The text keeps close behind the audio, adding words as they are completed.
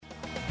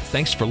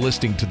Thanks for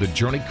listening to the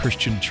Journey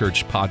Christian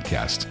Church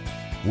podcast.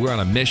 We're on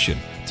a mission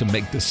to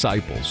make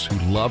disciples who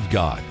love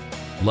God,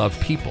 love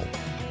people,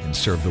 and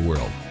serve the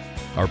world.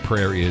 Our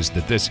prayer is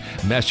that this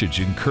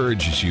message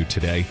encourages you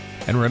today.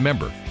 And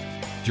remember,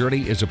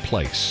 Journey is a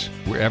place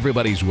where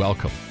everybody's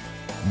welcome,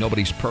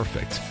 nobody's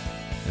perfect,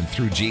 and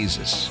through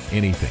Jesus,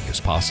 anything is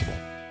possible.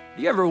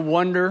 Do you ever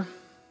wonder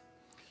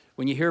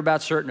when you hear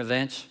about certain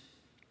events,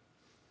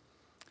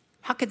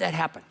 how could that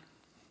happen?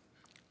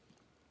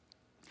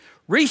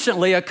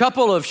 Recently, a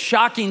couple of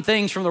shocking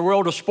things from the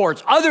world of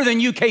sports, other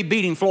than UK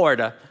beating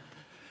Florida,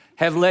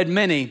 have led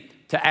many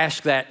to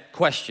ask that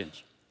question.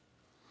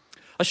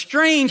 A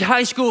strange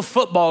high school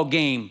football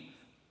game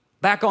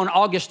back on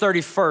August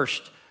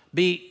 31st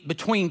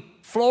between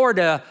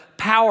Florida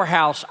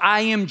powerhouse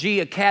IMG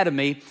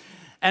Academy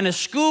and a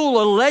school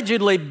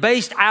allegedly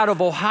based out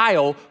of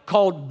Ohio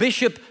called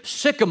Bishop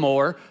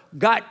Sycamore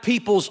got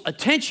people's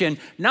attention,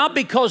 not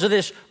because of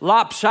this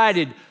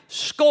lopsided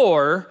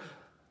score,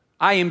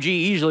 IMG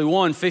easily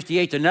won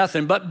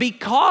 58-0, but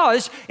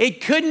because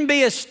it couldn't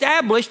be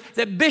established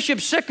that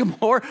Bishop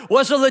Sycamore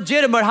was a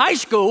legitimate high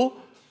school.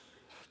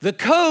 The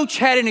coach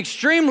had an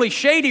extremely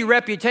shady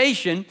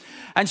reputation,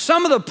 and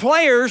some of the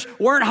players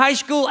weren't high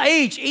school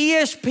age.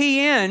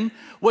 ESPN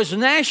was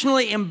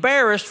nationally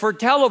embarrassed for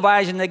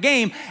televising the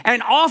game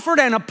and offered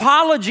an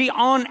apology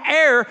on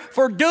air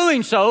for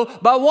doing so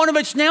by one of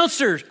its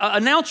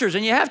announcers.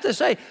 And you have to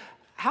say,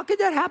 how could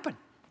that happen?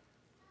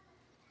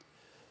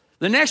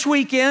 The next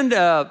weekend,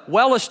 a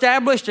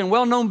well-established and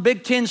well-known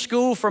Big Ten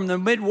school from the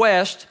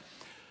Midwest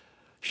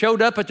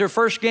showed up at their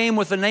first game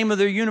with the name of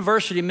their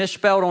university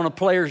misspelled on a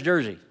player's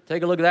jersey.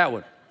 Take a look at that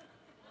one.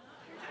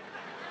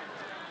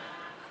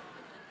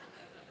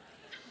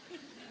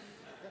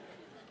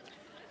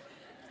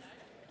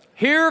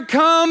 Here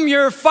come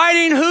your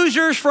fighting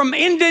Hoosiers from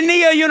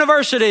Indiana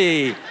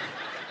University.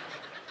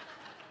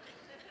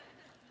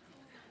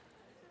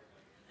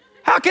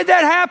 How could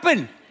that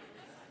happen?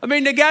 I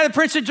mean, the guy that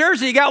prints a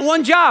jersey, he got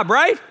one job,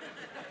 right?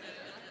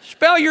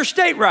 Spell your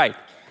state right.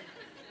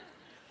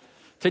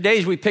 Today,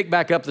 as we pick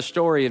back up the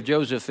story of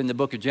Joseph in the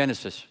book of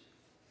Genesis,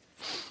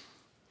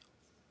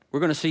 we're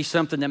going to see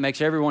something that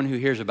makes everyone who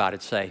hears about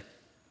it say,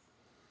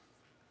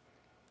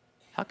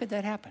 how could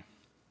that happen?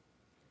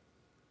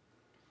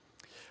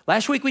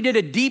 Last week, we did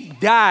a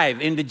deep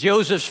dive into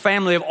Joseph's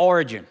family of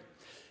origin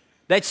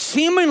that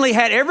seemingly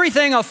had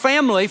everything a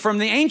family from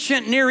the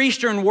ancient Near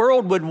Eastern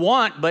world would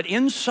want, but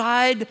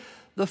inside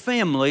the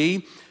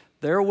family,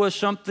 there was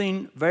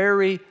something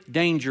very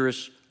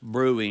dangerous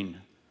brewing.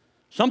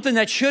 Something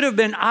that should have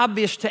been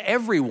obvious to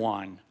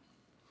everyone,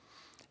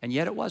 and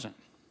yet it wasn't.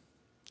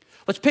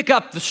 Let's pick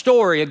up the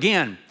story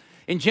again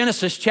in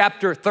Genesis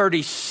chapter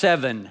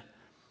 37.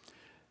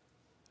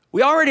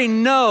 We already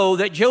know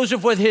that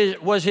Joseph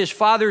was his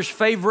father's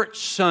favorite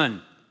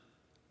son.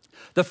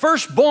 The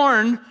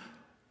firstborn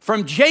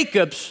from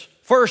Jacob's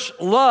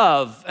first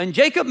love. And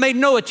Jacob made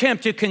no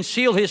attempt to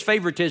conceal his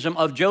favoritism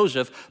of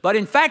Joseph, but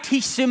in fact,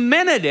 he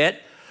cemented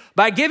it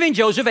by giving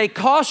Joseph a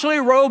costly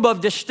robe of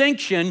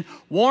distinction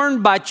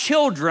worn by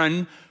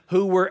children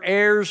who were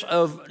heirs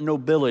of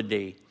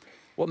nobility.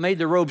 What made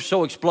the robe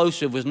so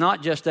explosive was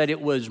not just that it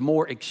was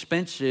more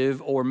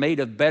expensive or made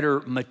of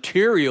better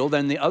material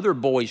than the other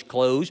boys'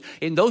 clothes.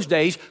 In those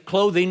days,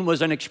 clothing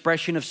was an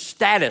expression of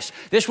status.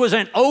 This was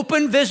an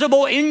open,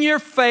 visible,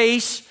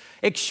 in-your-face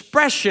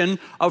expression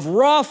of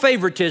raw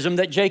favoritism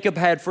that Jacob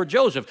had for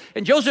Joseph.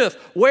 And Joseph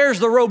wears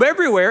the robe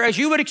everywhere, as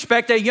you would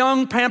expect a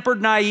young,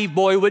 pampered, naive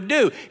boy would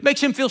do. It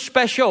makes him feel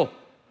special.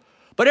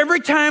 But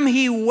every time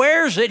he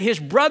wears it, his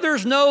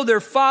brothers know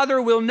their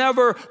father will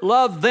never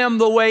love them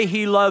the way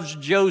he loves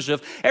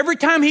Joseph. Every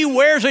time he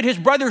wears it, his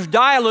brothers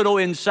die a little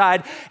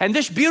inside, and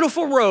this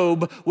beautiful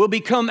robe will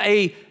become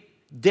a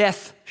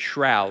death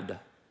shroud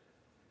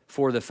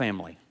for the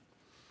family.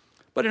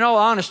 But in all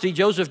honesty,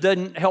 Joseph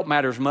doesn't help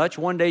matters much.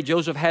 One day,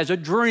 Joseph has a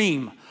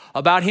dream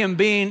about him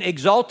being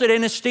exalted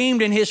and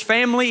esteemed in his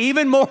family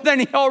even more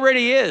than he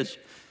already is.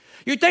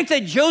 You'd think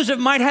that Joseph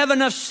might have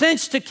enough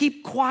sense to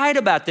keep quiet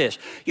about this.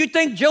 You'd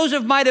think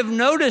Joseph might have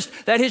noticed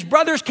that his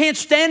brothers can't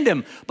stand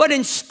him. But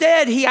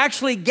instead, he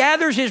actually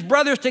gathers his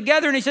brothers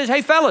together and he says,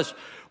 hey, fellas,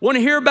 want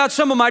to hear about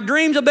some of my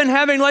dreams I've been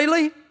having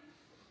lately?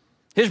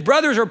 His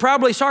brothers are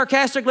probably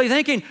sarcastically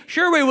thinking,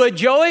 sure we would,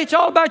 Joey. It's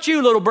all about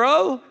you, little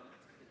bro.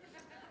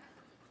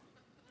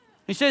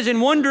 He says, in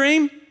one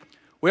dream,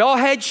 we all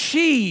had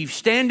sheaves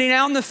standing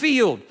out in the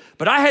field,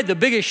 but I had the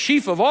biggest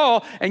sheaf of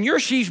all, and your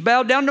sheaves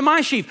bowed down to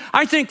my sheaf.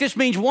 I think this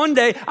means one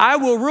day I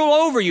will rule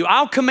over you.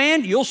 I'll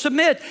command, you'll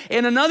submit.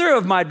 In another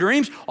of my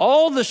dreams,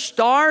 all the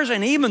stars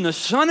and even the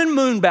sun and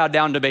moon bowed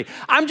down to me.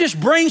 I'm just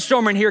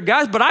brainstorming here,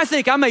 guys, but I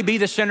think I may be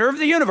the center of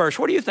the universe.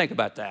 What do you think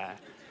about that?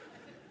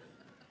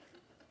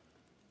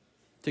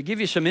 To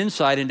give you some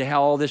insight into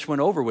how all this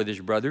went over with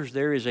his brothers,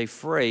 there is a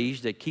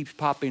phrase that keeps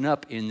popping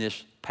up in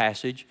this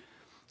passage.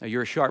 Now,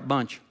 you're a sharp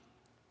bunch.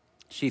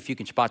 See if you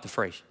can spot the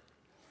phrase.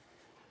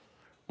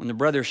 When the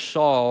brothers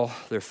saw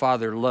their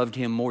father loved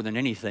him more than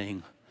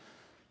anything,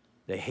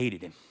 they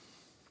hated him.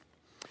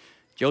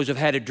 Joseph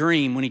had a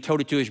dream. When he told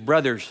it to his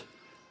brothers,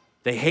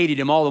 they hated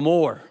him all the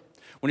more.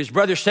 When his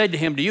brothers said to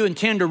him, do you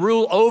intend to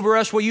rule over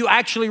us? Will you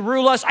actually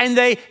rule us? And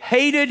they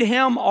hated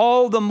him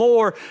all the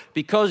more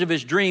because of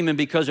his dream and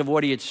because of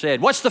what he had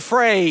said. What's the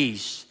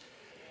phrase?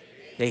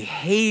 They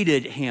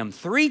hated him.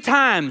 3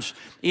 times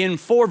in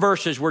 4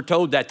 verses we're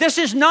told that. This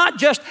is not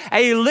just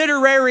a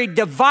literary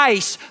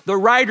device the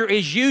writer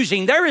is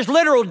using. There is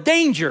literal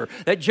danger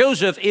that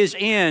Joseph is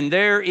in.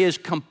 There is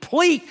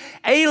complete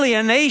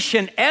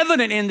alienation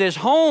evident in this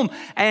home,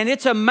 and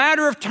it's a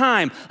matter of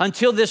time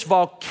until this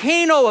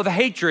volcano of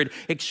hatred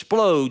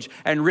explodes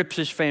and rips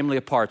his family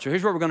apart. So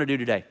here's what we're going to do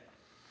today.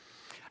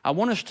 I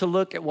want us to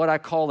look at what I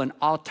call an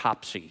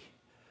autopsy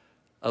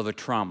of a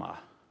trauma.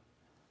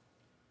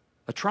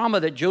 A trauma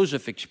that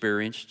Joseph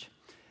experienced.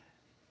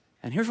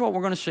 And here's what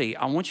we're going to see.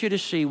 I want you to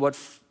see what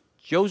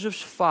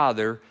Joseph's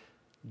father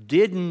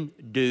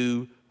didn't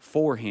do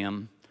for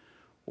him,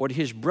 what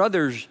his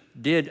brothers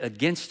did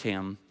against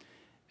him,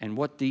 and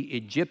what the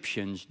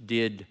Egyptians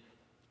did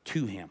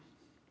to him.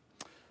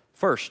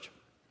 First,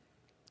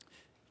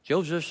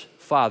 Joseph's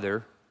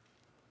father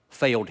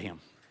failed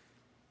him.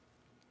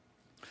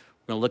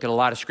 We're going to look at a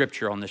lot of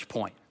scripture on this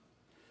point.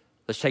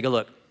 Let's take a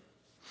look.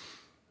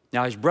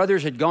 Now, his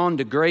brothers had gone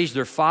to graze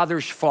their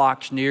father's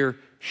flocks near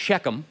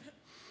Shechem.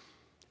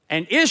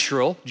 And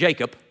Israel,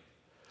 Jacob,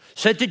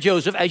 said to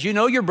Joseph, as you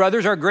know, your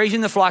brothers are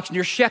grazing the flocks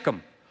near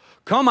Shechem.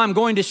 Come, I'm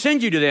going to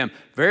send you to them.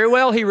 Very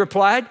well, he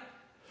replied.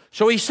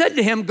 So he said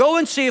to him, go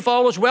and see if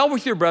all is well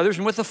with your brothers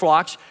and with the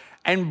flocks,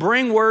 and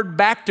bring word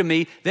back to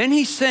me. Then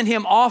he sent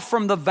him off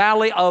from the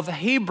valley of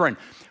Hebron.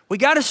 We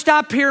got to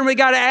stop here and we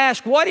got to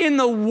ask, what in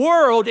the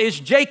world is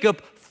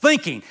Jacob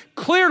thinking?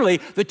 Clearly,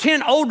 the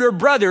 10 older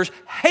brothers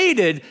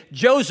hated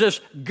Joseph's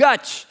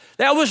guts.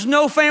 That was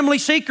no family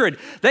secret.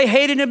 They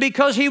hated him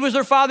because he was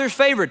their father's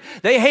favorite.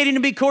 They hated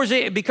him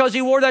because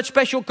he wore that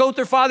special coat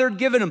their father had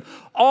given him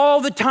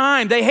all the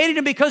time. They hated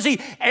him because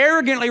he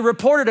arrogantly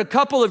reported a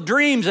couple of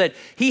dreams that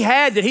he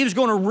had that he was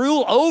going to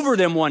rule over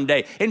them one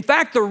day. In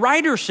fact, the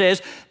writer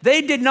says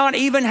they did not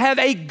even have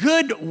a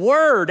good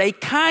word, a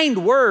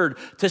kind word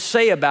to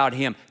say about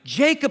him.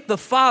 Jacob the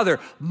father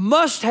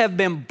must have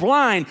been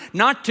blind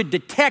not to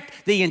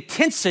detect the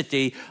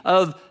intensity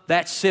of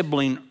that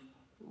sibling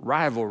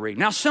rivalry.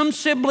 Now, some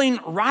sibling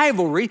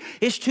rivalry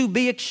is to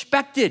be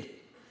expected.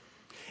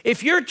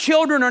 If your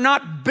children are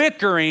not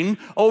bickering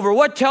over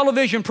what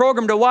television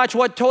program to watch,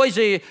 what toys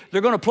they're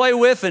going to play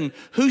with, and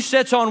who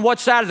sits on what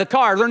side of the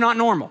car, they're not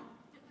normal.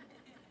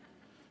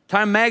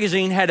 Time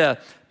magazine had a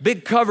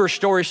big cover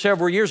story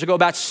several years ago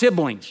about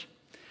siblings.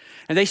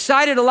 And they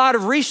cited a lot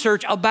of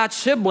research about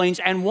siblings,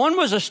 and one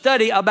was a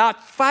study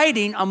about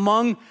fighting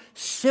among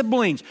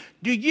siblings.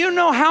 Do you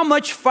know how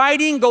much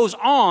fighting goes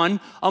on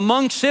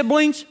among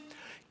siblings?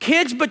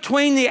 Kids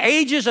between the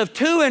ages of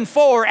 2 and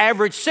 4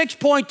 average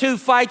 6.2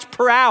 fights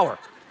per hour.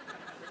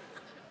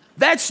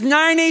 That's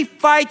 90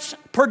 fights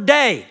per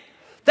day.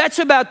 That's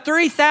about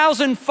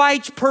 3,000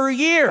 fights per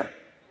year.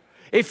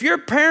 If you're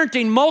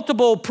parenting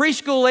multiple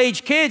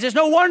preschool-age kids, it's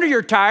no wonder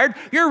you're tired.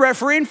 You're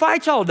refereeing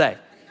fights all day.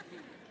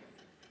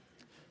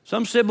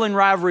 Some sibling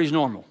rivalry is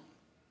normal.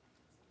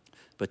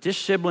 But this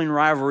sibling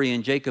rivalry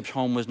in Jacob's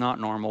home was not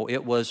normal.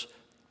 It was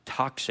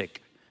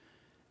toxic.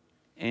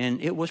 And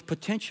it was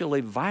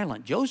potentially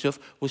violent. Joseph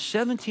was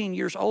 17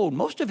 years old.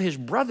 Most of his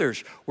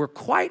brothers were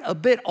quite a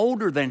bit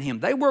older than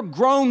him. They were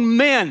grown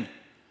men.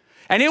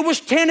 And it was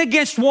 10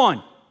 against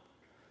 1.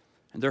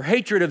 And their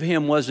hatred of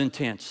him was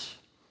intense.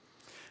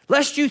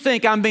 Lest you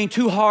think I'm being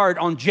too hard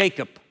on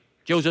Jacob,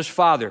 Joseph's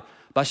father,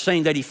 by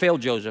saying that he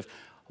failed Joseph,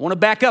 I want to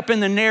back up in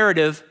the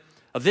narrative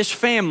of this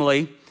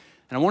family.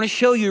 And I want to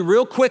show you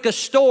real quick a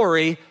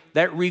story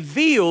that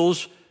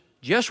reveals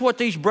just what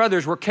these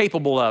brothers were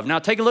capable of. Now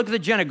take a look at the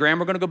genogram.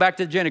 We're going to go back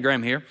to the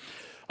genogram here.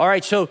 All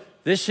right, so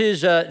this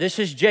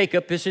is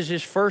Jacob. This is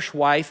his first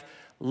wife,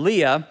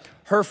 Leah.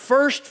 Her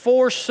first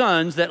 4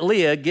 sons that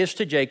Leah gives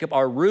to Jacob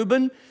are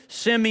Reuben,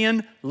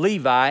 Simeon,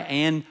 Levi,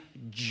 and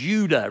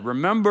Judah.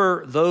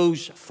 Remember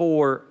those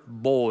 4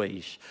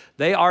 boys.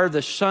 They are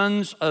the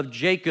sons of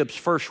Jacob's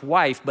first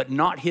wife, but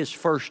not his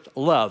first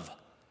love,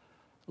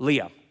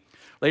 Leah.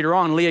 Later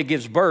on, Leah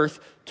gives birth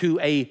to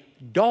a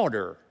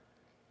daughter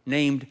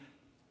named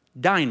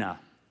Dinah.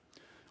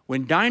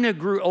 When Dinah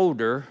grew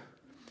older,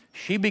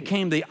 she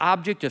became the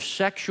object of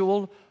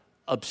sexual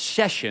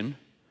obsession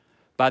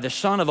by the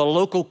son of a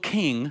local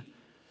king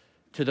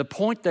to the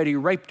point that he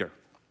raped her.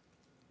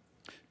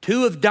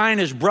 2 of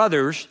Dinah's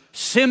brothers,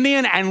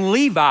 Simeon and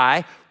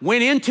Levi,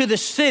 went into the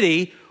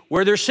city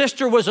where their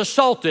sister was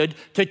assaulted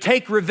to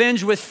take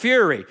revenge with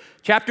fury.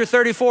 Chapter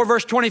 34,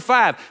 verse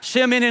 25,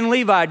 Simeon and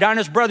Levi,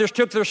 Dinah's brothers,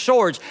 took their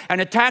swords and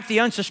attacked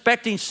the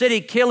unsuspecting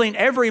city, killing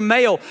every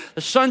male.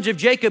 The sons of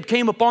Jacob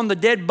came upon the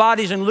dead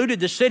bodies and looted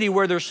the city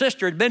where their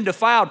sister had been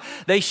defiled.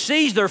 They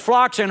seized their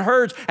flocks and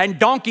herds and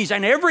donkeys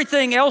and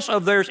everything else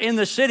of theirs in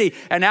the city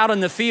and out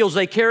in the fields.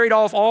 They carried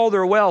off all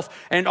their wealth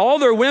and all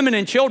their women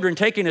and children,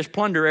 taking as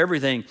plunder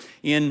everything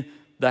in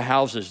the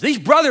houses. These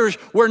brothers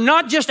were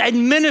not just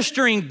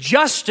administering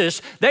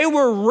justice, they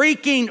were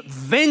wreaking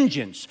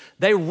vengeance.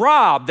 They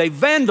robbed, they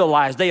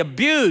vandalized, they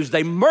abused,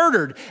 they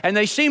murdered, and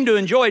they seemed to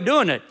enjoy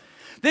doing it.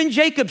 Then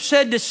Jacob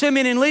said to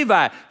Simeon and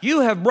Levi,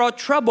 "You have brought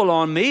trouble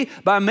on me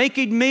by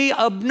making me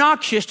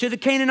obnoxious to the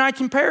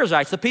Canaanites and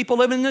Perizzites, the people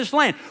living in this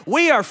land.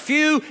 We are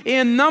few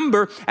in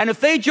number, and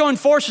if they join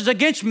forces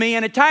against me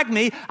and attack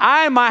me,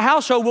 I and my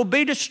household will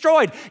be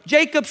destroyed."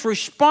 Jacob's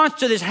response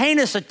to this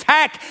heinous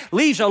attack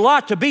leaves a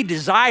lot to be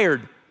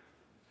desired.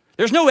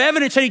 There's no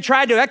evidence that he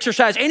tried to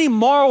exercise any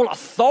moral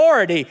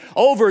authority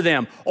over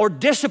them or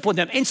discipline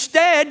them.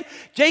 Instead,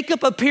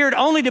 Jacob appeared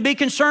only to be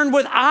concerned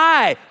with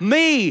I,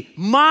 me,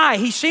 my.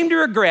 He seemed to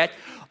regret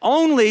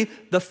only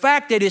the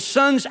fact that his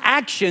son's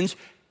actions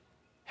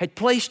had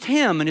placed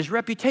him and his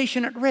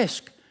reputation at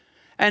risk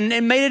and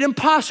made it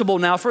impossible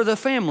now for the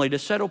family to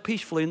settle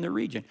peacefully in the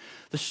region.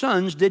 The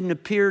sons didn't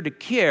appear to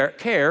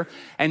care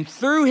and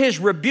threw his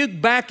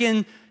rebuke back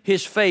in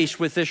his face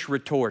with this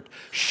retort.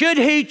 Should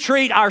he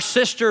treat our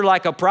sister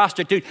like a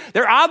prostitute?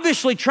 They're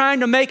obviously trying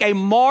to make a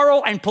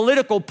moral and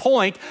political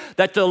point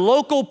that the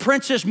local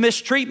prince's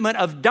mistreatment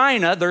of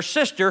Dinah, their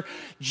sister,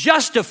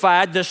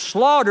 justified the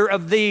slaughter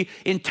of the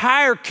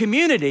entire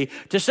community,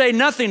 to say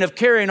nothing of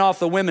carrying off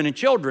the women and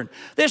children.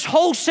 This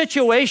whole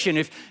situation,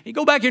 if you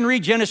go back and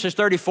read Genesis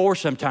 34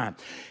 sometime,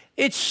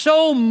 it's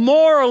so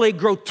morally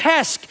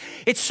grotesque.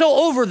 It's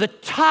so over the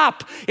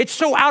top. It's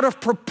so out of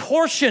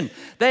proportion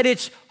that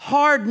it's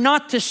hard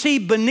not to see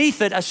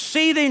beneath it a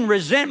seething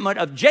resentment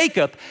of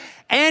Jacob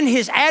and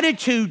his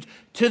attitude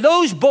to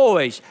those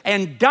boys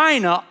and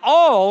Dinah,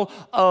 all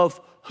of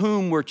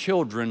whom were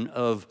children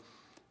of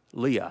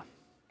Leah.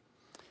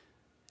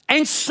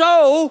 And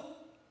so,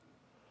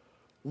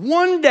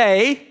 one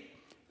day,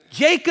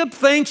 Jacob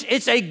thinks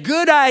it's a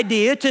good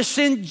idea to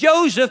send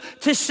Joseph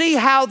to see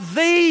how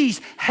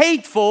these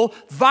hateful,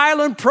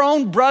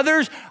 violent-prone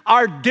brothers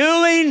are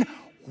doing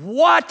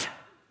what?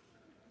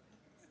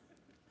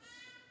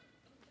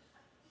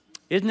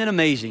 Isn't it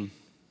amazing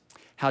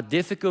how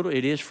difficult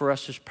it is for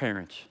us as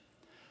parents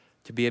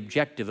to be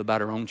objective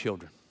about our own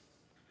children?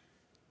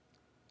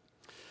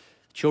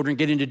 Children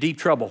get into deep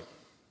trouble.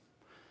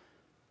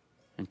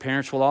 And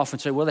parents will often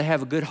say, well, they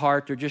have a good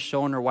heart. They're just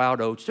sowing their wild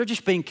oats. They're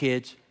just being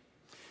kids.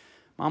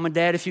 Mom and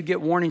Dad, if you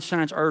get warning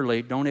signs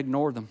early, don't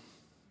ignore them.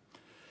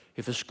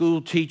 If a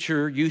school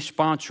teacher, youth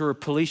sponsor, or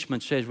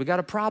policeman says, we got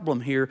a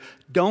problem here,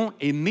 don't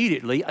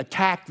immediately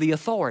attack the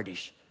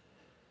authorities.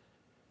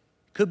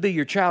 Could be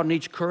your child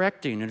needs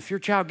correcting. And if your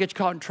child gets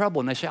caught in trouble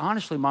and they say,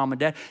 honestly, Mom and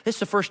Dad, this is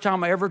the first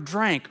time I ever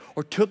drank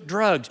or took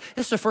drugs.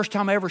 This is the first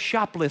time I ever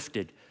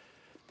shoplifted.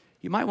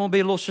 You might want to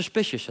be a little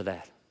suspicious of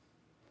that.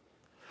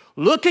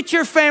 Look at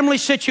your family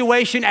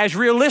situation as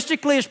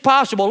realistically as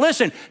possible.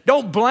 Listen,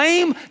 don't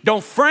blame,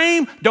 don't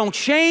frame, don't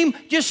shame.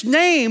 Just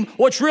name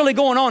what's really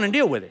going on and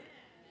deal with it.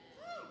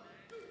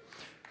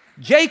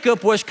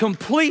 Jacob was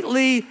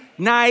completely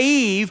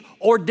naive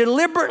or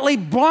deliberately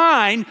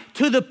blind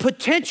to the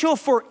potential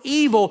for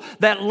evil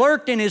that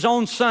lurked in his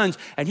own sons,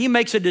 and he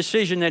makes a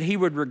decision that he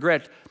would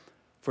regret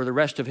for the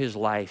rest of his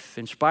life.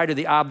 In spite of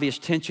the obvious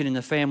tension in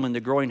the family and the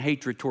growing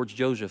hatred towards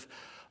Joseph,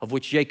 of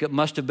which Jacob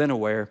must have been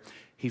aware,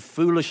 he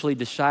foolishly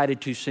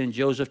decided to send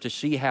Joseph to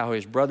see how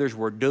his brothers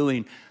were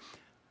doing.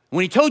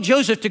 When he told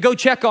Joseph to go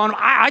check on him,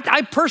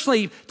 I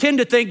personally tend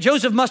to think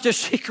Joseph must have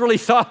secretly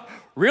thought,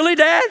 really,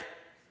 Dad?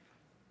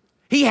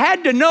 He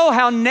had to know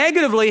how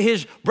negatively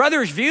his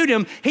brothers viewed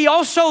him. He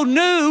also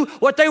knew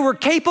what they were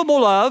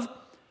capable of,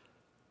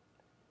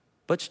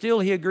 but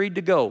still he agreed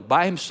to go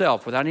by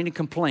himself without any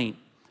complaint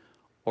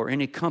or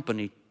any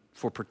company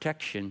for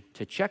protection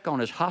to check on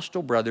his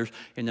hostile brothers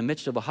in the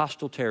midst of a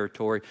hostile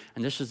territory.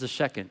 And this is the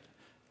second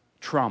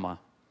trauma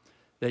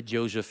that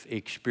Joseph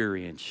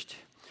experienced.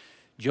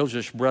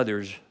 Joseph's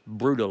brothers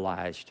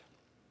brutalized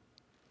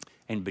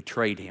and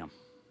betrayed him.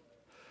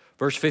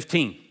 Verse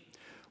 15,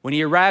 when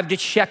he arrived at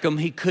Shechem,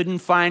 he couldn't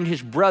find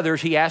his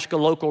brothers. He asked a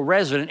local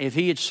resident if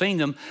he had seen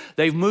them.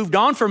 They've moved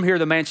on from here,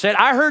 the man said.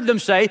 I heard them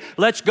say,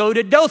 let's go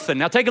to Dothan.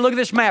 Now take a look at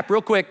this map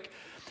real quick.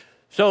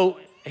 So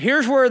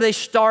here's where they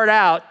start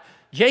out.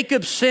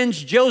 Jacob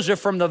sends Joseph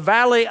from the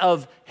valley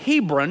of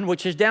Hebron,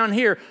 which is down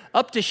here,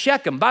 up to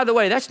Shechem. By the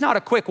way, that's not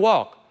a quick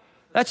walk.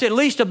 That's at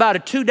least about a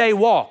 2-day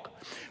walk.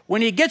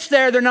 When he gets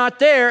there, they're not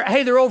there.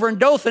 Hey, they're over in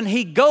Dothan.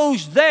 He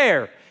goes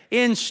there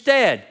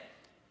instead.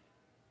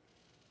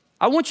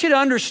 I want you to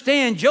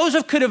understand,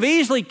 Joseph could have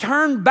easily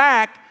turned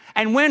back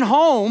and went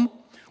home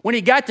when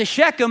he got to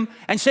Shechem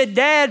and said,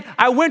 Dad,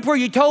 I went where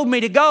you told me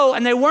to go,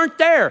 and they weren't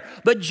there.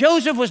 But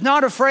Joseph was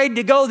not afraid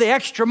to go the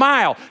extra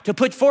mile, to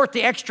put forth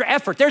the extra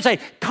effort. There's a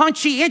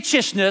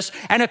conscientiousness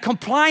and a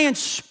compliance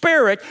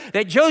spirit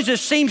that Joseph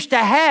seems to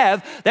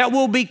have that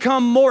will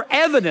become more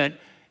evident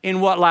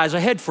in what lies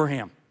ahead for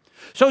him.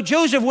 So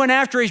Joseph went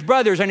after his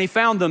brothers, and he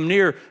found them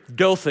near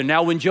Dothan.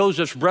 Now, when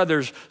Joseph's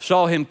brothers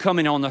saw him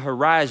coming on the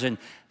horizon,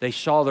 they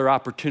saw their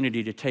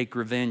opportunity to take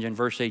revenge. And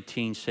verse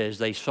 18 says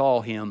they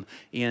saw him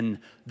in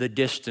the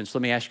distance.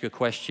 Let me ask you a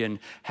question.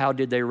 How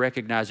did they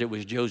recognize it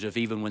was Joseph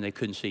even when they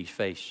couldn't see his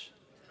face?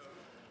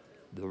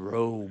 the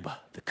robe,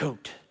 the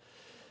coat.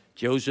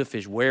 Joseph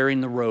is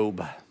wearing the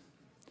robe.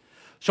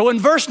 So in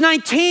verse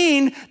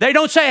 19, they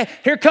don't say,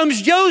 here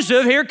comes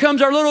Joseph, here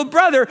comes our little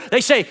brother.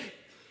 They say,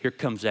 here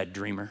comes that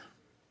dreamer.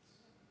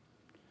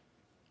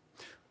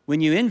 When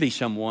you envy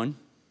someone,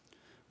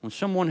 when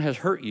someone has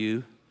hurt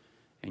you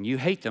and you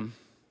hate them,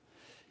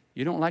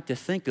 you don't like to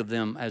think of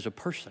them as a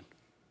person.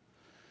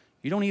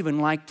 You don't even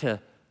like to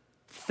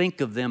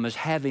think of them as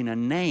having a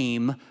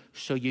name,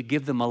 so you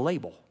give them a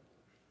label.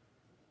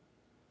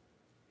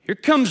 Here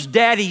comes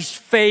daddy's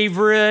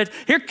favorite.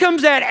 Here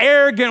comes that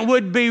arrogant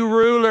would-be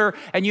ruler,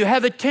 and you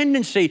have a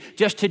tendency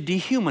just to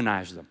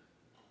dehumanize them.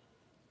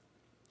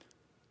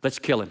 Let's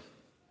kill him.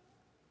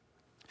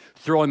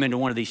 Throw him into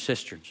one of these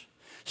cisterns.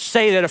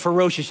 Say that a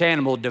ferocious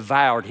animal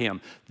devoured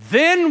him.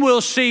 Then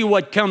we'll see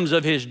what comes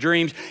of his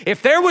dreams.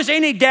 If there was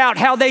any doubt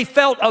how they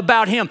felt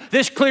about him,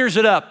 this clears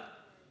it up.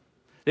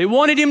 They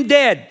wanted him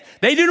dead.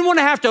 They didn't want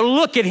to have to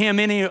look at him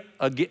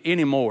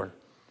anymore.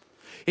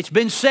 It's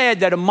been said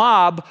that a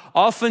mob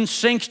often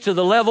sinks to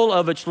the level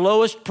of its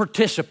lowest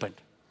participant.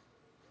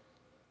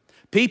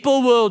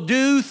 People will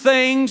do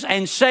things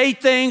and say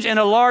things in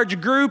a large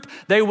group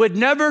they would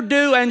never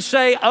do and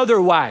say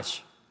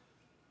otherwise.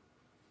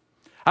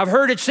 I've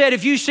heard it said,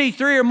 if you see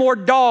 3 or more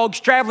dogs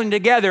traveling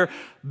together,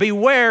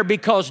 beware,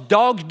 because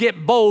dogs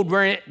get bold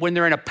when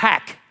they're in a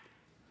pack.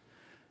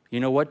 You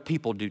know what?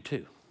 People do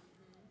too.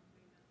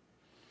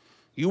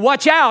 You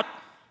watch out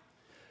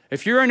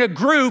if you're in a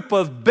group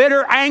of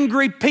bitter,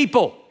 angry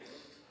people,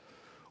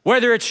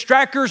 whether it's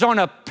strikers on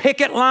a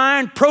picket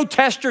line,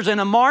 protesters in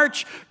a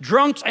march,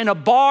 drunks in a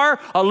bar,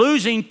 a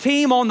losing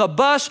team on the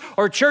bus,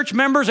 or church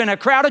members in a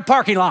crowded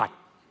parking lot.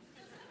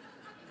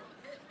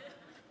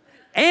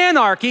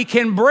 Anarchy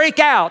can break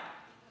out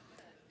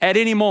at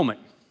any moment.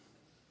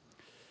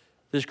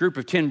 This group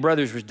of 10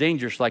 brothers was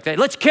dangerous like that.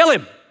 Let's kill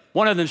him,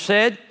 one of them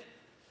said.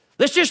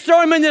 Let's just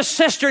throw him in this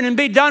cistern and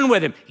be done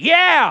with him.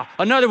 Yeah,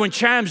 another one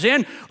chimes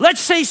in. Let's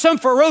say some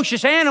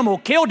ferocious animal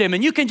killed him,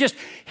 and you can just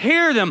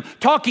hear them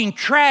talking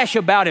trash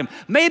about him.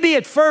 Maybe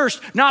at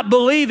first not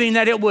believing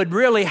that it would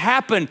really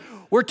happen.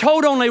 We're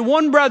told only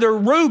one brother,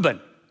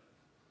 Reuben,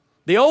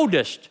 the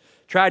oldest,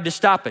 tried to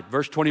stop it.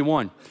 Verse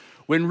 21.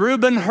 When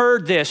Reuben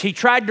heard this, he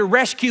tried to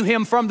rescue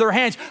him from their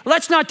hands.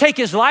 Let's not take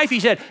his life, he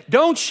said.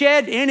 Don't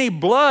shed any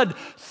blood.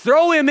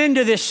 Throw him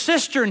into this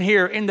cistern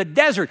here in the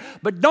desert,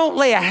 but don't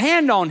lay a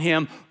hand on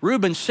him.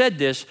 Reuben said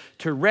this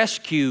to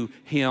rescue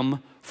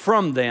him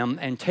from them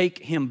and take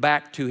him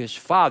back to his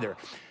father.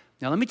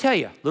 Now let me tell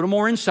you a little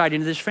more insight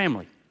into this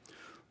family.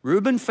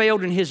 Reuben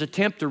failed in his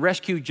attempt to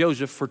rescue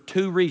Joseph for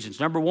 2 reasons.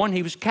 Number one,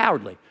 he was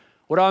cowardly.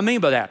 What do I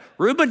mean by that?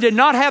 Reuben did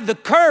not have the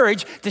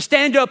courage to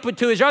stand up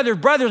to his other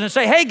brothers and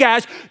say, hey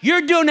guys,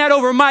 you're doing that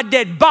over my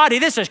dead body.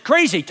 This is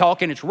crazy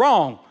talk and it's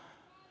wrong.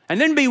 And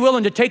then be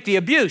willing to take the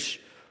abuse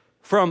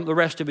from the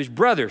rest of his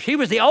brothers. He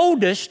was the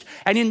oldest,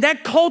 and in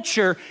that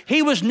culture,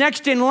 he was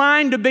next in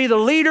line to be the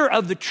leader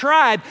of the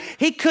tribe.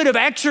 He could have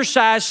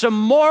exercised some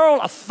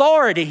moral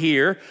authority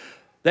here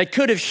that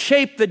could have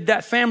shaped the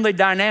family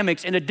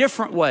dynamics in a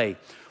different way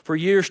for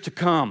years to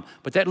come.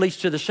 But that leads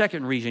to the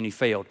second reason he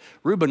failed.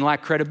 Reuben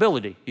lacked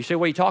credibility. You say,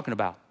 what are you talking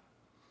about?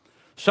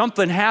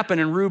 Something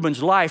happened in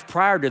Reuben's life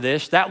prior to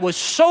this that was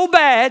so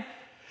bad,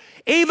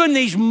 even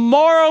these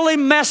morally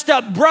messed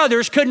up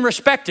brothers couldn't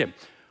respect him.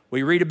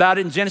 We read about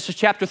it in Genesis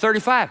chapter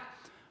 35,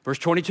 verse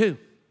 22.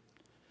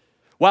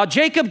 While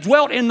Jacob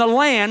dwelt in the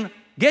land,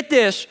 get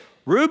this,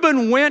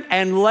 Reuben went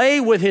and lay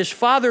with his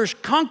father's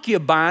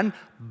concubine,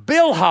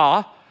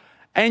 Bilhah,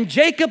 and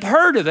Jacob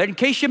heard of it. In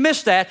case you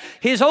missed that,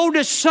 his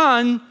oldest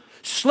son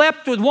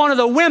slept with one of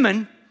the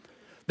women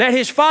that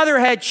his father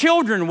had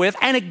children with.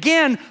 And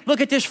again, look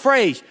at this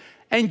phrase,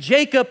 and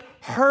Jacob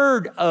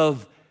heard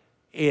of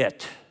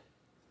it.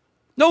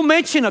 No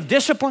mention of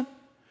discipline,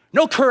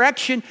 no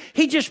correction.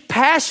 He just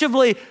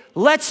passively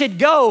lets it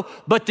go.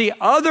 But the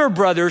other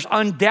brothers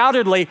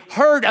undoubtedly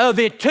heard of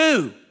it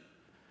too.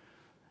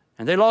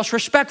 And they lost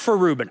respect for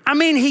Reuben. I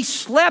mean, he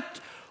slept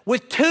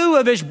with 2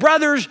 of his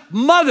brother's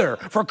mother,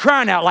 for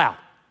crying out loud.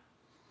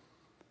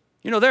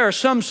 You know, there are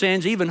some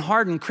sins even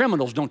hardened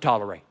criminals don't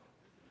tolerate.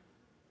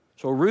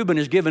 So Reuben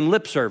is given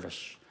lip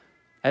service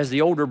as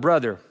the older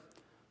brother,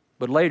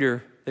 but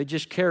later they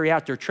just carry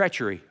out their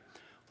treachery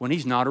when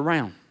he's not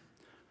around.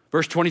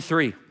 Verse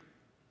 23.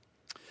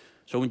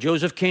 So when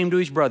Joseph came to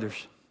his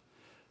brothers,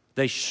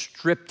 they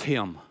stripped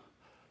him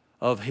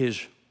of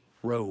his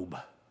robe.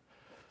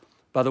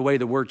 By the way,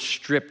 the word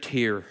stripped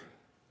here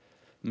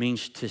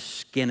means to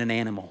skin an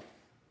animal.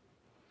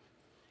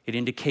 It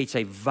indicates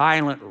a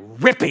violent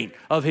ripping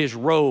of his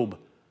robe.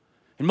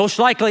 And most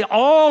likely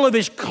all of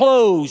his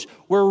clothes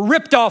were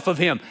ripped off of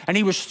him, and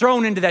he was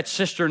thrown into that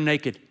cistern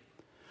naked.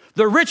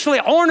 The richly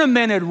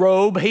ornamented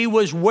robe he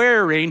was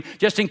wearing,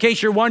 just in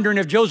case you're wondering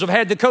if Joseph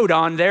had the coat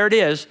on, there it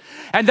is.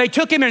 And they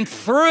took him and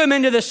threw him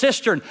into the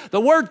cistern. The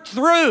word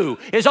threw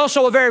is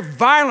also a very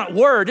violent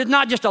word. It's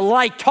not just a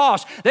light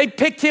toss. They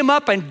picked him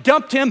up and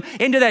dumped him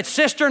into that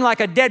cistern like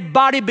a dead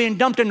body being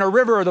dumped in a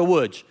river or the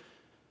woods.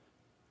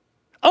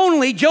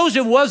 Only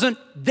Joseph wasn't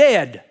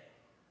dead.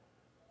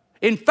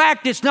 In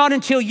fact, it's not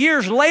until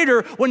years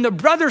later when the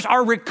brothers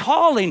are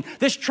recalling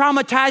this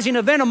traumatizing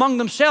event among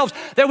themselves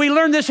that we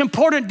learn this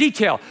important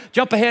detail.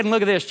 Jump ahead and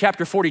look at this,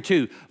 chapter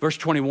 42, verse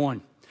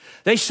 21.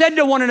 They said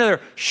to one another,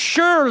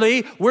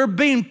 surely we're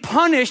being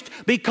punished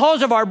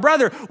because of our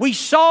brother. We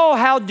saw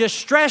how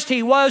distressed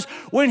he was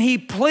when he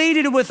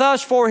pleaded with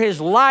us for his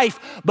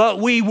life, but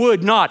we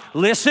would not.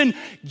 Listen,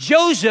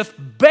 Joseph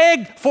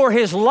begged for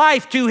his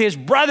life to his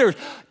brothers.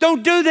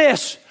 Don't do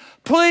this.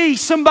 Please,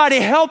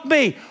 somebody help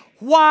me.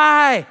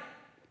 Why?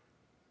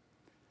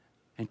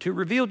 And to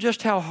reveal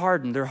just how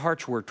hardened their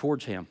hearts were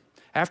towards him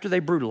after they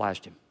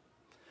brutalized him,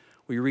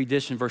 we read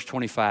this in verse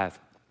 25.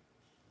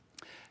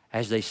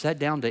 As they sat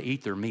down to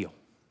eat their meal.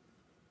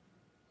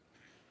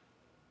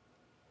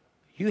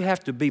 You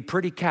have to be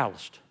pretty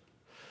calloused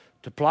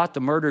to plot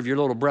the murder of your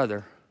little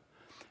brother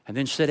and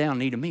then sit down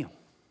and eat a meal.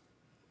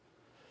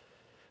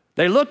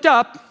 They looked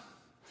up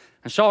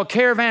and saw a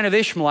caravan of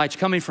Ishmaelites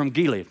coming from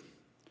Gilead.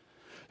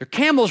 Their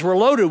camels were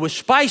loaded with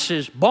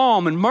spices,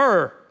 balm, and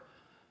myrrh,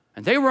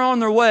 and they were on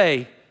their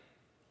way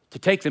to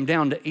take them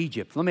down to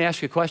Egypt. Let me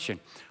ask you a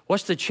question.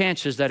 What's the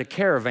chances that a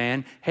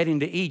caravan heading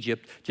to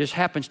Egypt just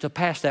happens to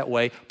pass that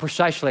way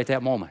precisely at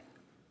that moment?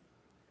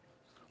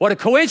 What a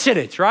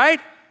coincidence, right?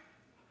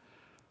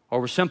 Or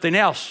was something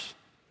else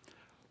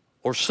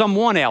or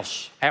someone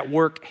else at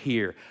work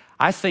here?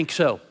 I think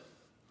so.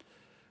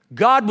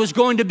 God was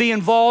going to be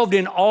involved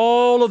in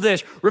all of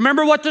this.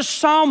 Remember what the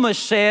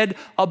psalmist said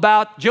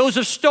about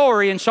Joseph's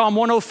story in Psalm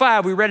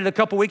 105. We read it a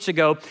couple weeks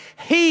ago.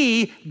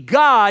 He,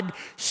 God,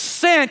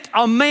 sent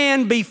a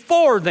man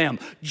before them.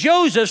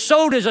 Joseph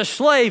sold as a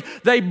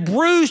slave. They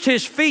bruised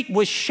his feet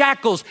with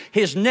shackles.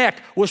 His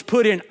neck was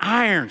put in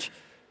irons.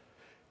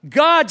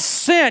 God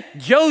sent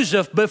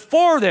Joseph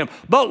before them.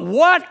 But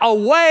what a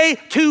way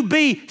to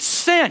be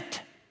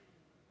sent.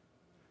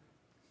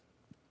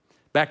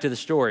 Back to the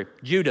story.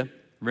 Judah.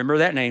 Remember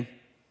that name?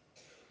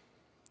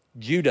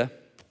 Judah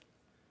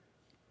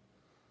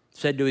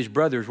said to his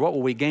brothers, what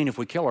will we gain if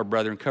we kill our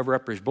brother and cover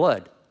up his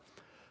blood?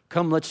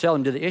 Come, let's sell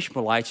him to the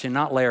Ishmaelites and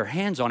not lay our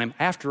hands on him.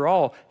 After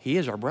all, he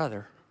is our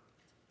brother.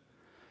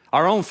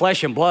 Our own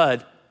flesh and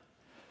blood.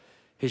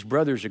 His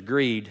brothers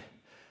agreed.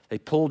 They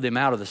pulled him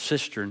out of the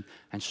cistern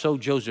and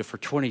sold Joseph for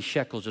 20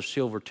 shekels of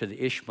silver to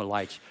the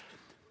Ishmaelites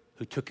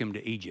who took him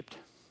to Egypt.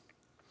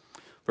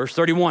 Verse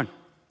 31.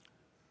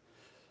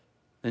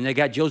 Then they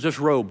got Joseph's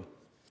robe.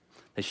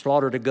 They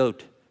slaughtered a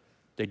goat.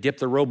 They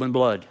dipped the robe in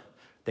blood.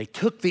 They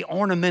took the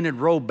ornamented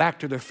robe back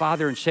to their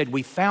father and said,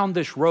 we found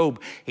this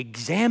robe.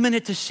 Examine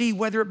it to see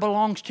whether it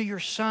belongs to your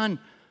son.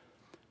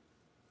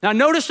 Now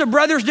notice the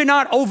brothers did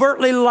not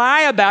overtly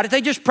lie about it.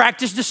 They just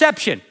practiced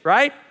deception,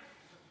 right?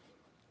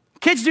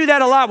 Kids do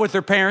that a lot with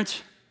their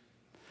parents.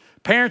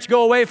 Parents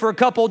go away for a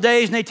couple of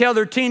days and they tell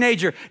their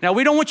teenager, now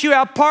we don't want you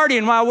out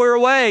partying while we're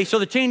away. So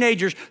the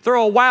teenagers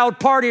throw a wild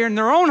party in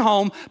their own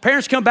home.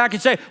 Parents come back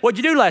and say, what'd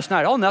you do last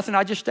night? Oh, nothing,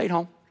 I just stayed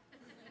home.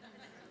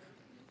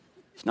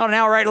 It's not an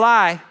outright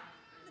lie,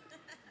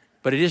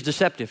 but it is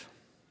deceptive.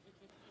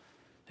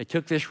 They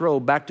took this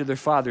robe back to their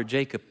father,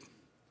 Jacob,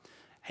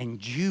 and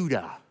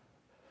Judah,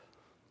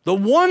 the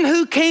one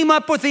who came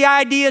up with the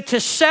idea to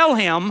sell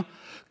him,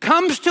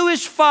 comes to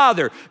his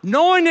father,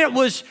 knowing it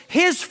was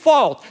his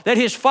fault that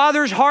his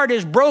father's heart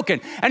is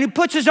broken. And he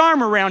puts his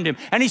arm around him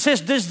and he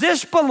says, does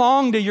this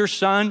belong to your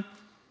son?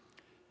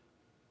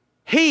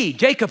 He,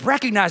 Jacob,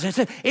 recognized it and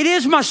said, it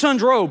is my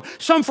son's robe.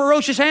 Some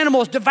ferocious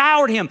animals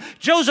devoured him.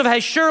 Joseph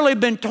has surely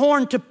been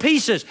torn to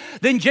pieces.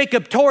 Then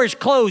Jacob tore his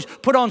clothes,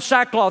 put on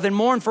sackcloth, and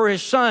mourned for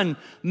his son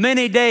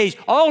many days.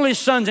 All his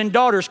sons and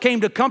daughters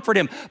came to comfort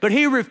him, but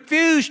he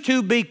refused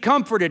to be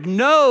comforted.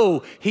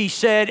 No, he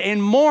said,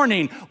 in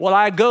mourning will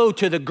I go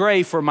to the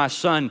grave for my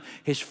son.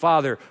 His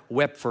father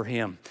wept for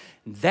him.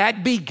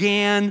 That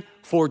began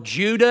for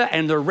Judah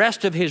and the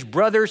rest of his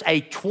brothers a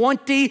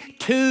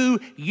 22-year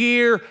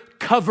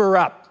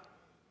cover-up.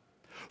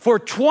 For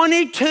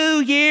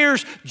 22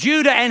 years,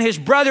 Judah and his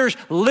brothers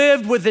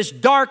lived with this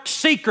dark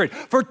secret.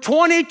 For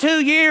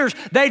 22 years,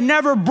 they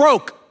never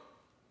broke.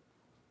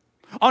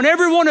 On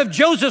every one of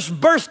Joseph's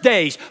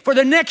birthdays, for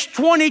the next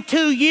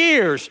 22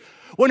 years,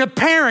 when a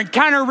parent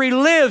kind of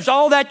relives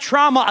all that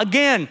trauma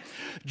again,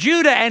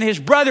 Judah and his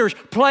brothers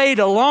played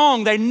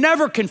along. They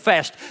never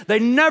confessed. They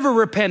never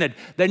repented.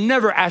 They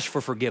never asked for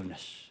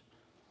forgiveness.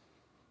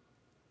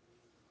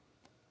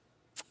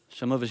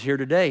 Some of us here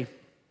today,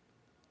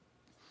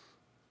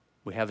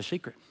 we have a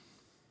secret.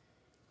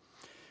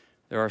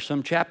 There are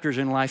some chapters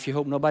in life you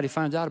hope nobody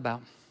finds out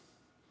about.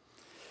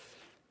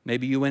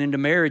 Maybe you went into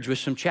marriage with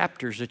some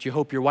chapters that you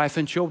hope your wife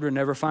and children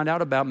never find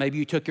out about. Maybe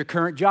you took your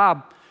current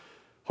job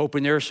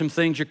hoping there are some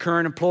things your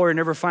current employer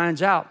never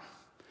finds out.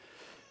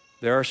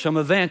 There are some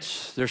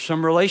events, there's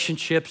some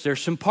relationships,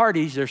 there's some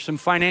parties, there's some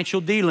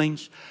financial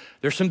dealings,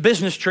 there's some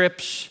business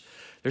trips,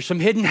 there's some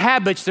hidden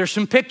habits, there's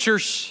some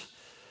pictures,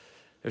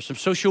 there's some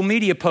social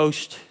media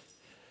posts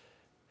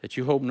that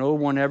you hope no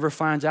one ever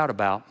finds out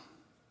about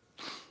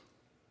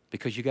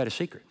because you got a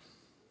secret.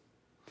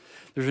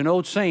 There's an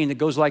old saying that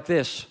goes like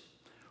this: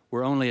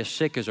 we're only as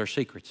sick as our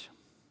secrets.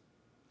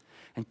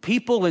 And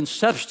people in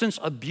substance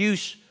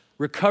abuse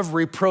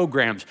recovery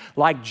programs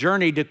like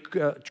Journey to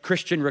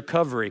Christian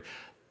Recovery,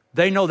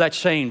 they know that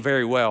saying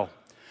very well.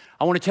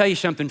 I want to tell you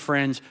something,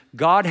 friends.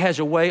 God has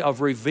a way of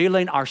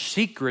revealing our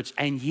secrets,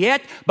 and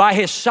yet by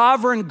His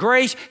sovereign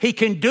grace, He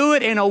can do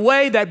it in a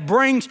way that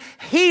brings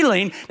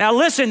healing. Now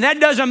listen, that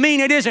doesn't mean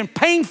it isn't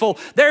painful.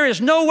 There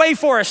is no way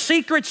for a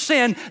secret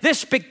sin this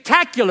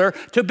spectacular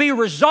to be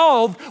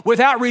resolved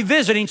without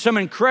revisiting some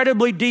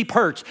incredibly deep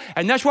hurts.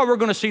 And that's what we're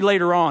going to see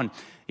later on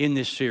in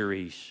this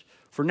series.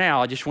 For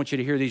now, I just want you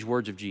to hear these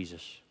words of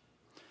Jesus.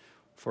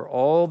 For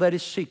all that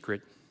is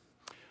secret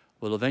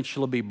will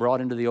eventually be brought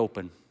into the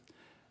open,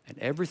 and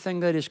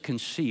everything that is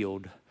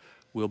concealed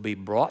will be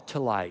brought to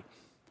light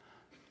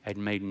and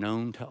made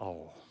known to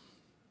all.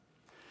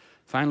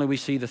 Finally, we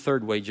see the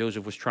third way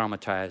Joseph was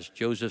traumatized.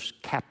 Joseph's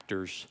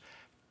captors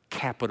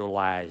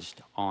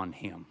capitalized on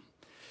him.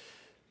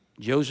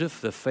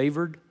 Joseph, the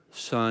favored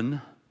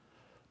son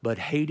but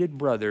hated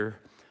brother,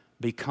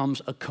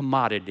 becomes a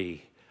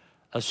commodity,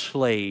 a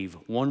slave,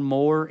 one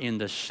more in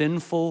the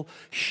sinful,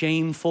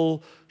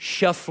 shameful,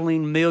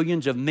 shuffling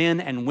millions of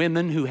men and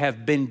women who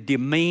have been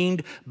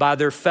demeaned by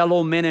their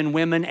fellow men and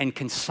women and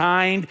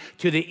consigned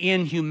to the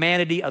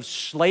inhumanity of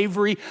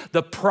slavery.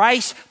 The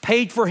price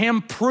paid for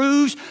him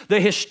proves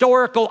the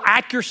historical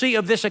accuracy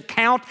of this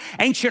account.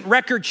 Ancient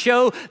records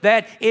show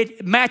that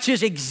it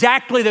matches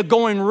exactly the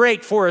going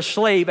rate for a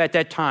slave at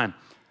that time.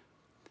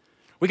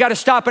 We got to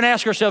stop and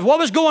ask ourselves, what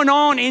was going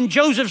on in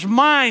Joseph's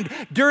mind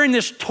during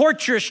this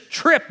torturous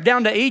trip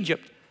down to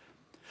Egypt?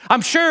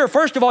 I'm sure,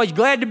 first of all, he's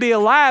glad to be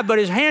alive, but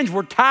his hands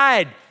were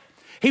tied.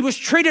 He was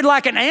treated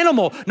like an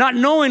animal, not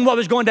knowing what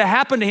was going to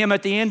happen to him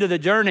at the end of the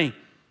journey.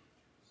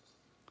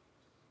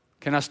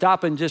 Can I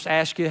stop and just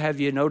ask you, have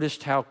you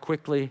noticed how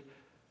quickly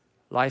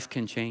life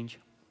can change?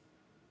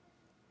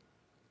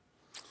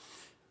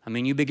 I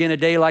mean, you begin a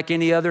day like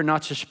any other,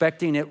 not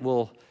suspecting it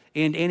will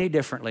end any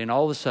differently, and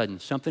all of a sudden,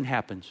 something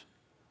happens.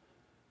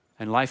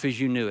 And life as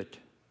you knew it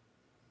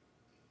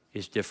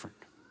is different.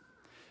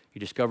 You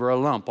discover a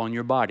lump on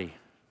your body.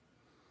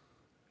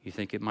 You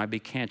think it might be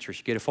cancerous.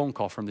 You get a phone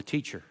call from the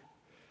teacher.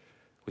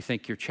 We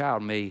think your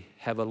child may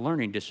have a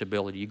learning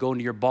disability. You go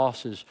into your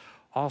boss's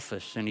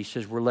office and he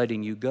says, we're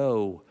letting you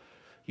go.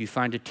 You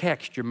find a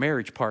text your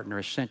marriage partner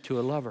has sent to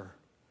a lover.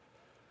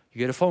 You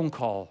get a phone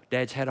call.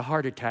 Dad's had a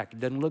heart attack. It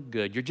doesn't look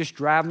good. You're just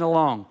driving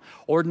along.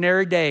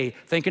 Ordinary day,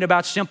 thinking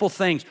about simple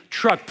things.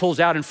 Truck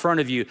pulls out in front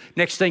of you.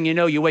 Next thing you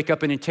know, you wake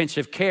up in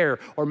intensive care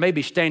or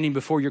maybe standing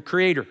before your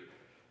Creator.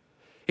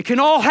 It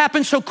can all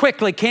happen so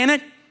quickly, can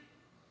it?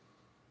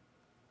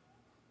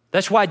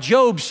 That's why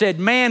Job said,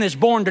 man is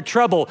born to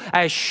trouble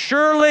as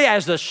surely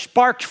as the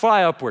sparks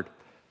fly upward.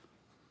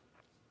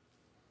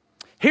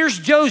 Here's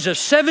Joseph,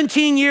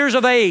 17 years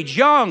of age,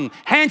 young,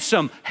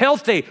 handsome,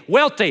 healthy,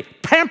 wealthy,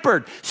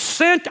 pampered,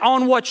 sent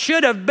on what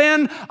should have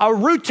been a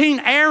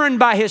routine errand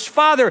by his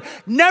father,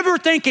 never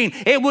thinking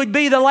it would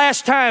be the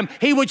last time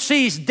he would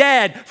see his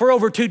dad for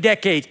over 2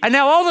 decades. And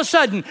now all of a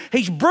sudden,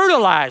 he's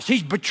brutalized,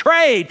 he's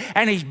betrayed,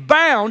 and he's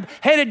bound,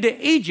 headed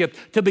to Egypt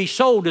to be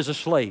sold as a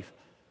slave.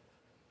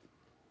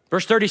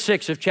 Verse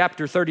 36 of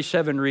chapter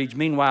 37 reads,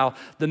 meanwhile,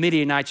 the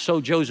Midianites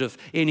sold Joseph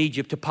in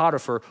Egypt to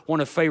Potiphar,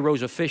 one of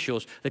Pharaoh's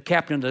officials, the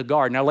captain of the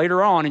guard. Now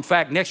later on, in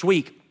fact, next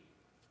week,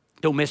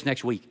 don't miss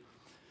next week.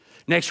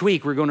 Next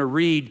week, we're going to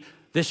read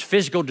this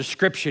physical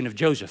description of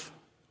Joseph.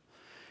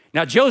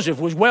 Now, Joseph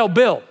was well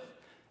built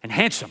and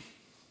handsome.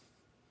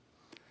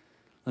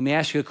 Let me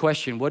ask you a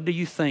question. What do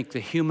you think the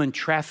human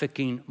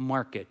trafficking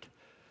market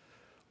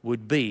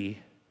would be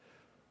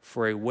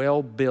for a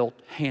well-built,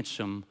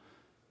 handsome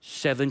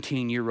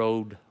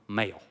 17-year-old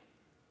male?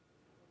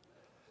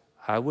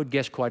 I would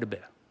guess quite a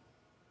bit.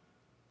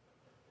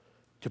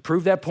 To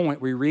prove that point,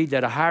 we read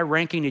that a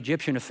high-ranking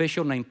Egyptian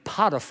official named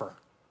Potiphar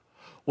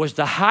was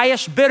the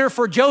highest bidder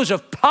for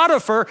Joseph.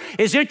 Potiphar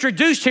is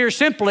introduced here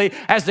simply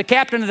as the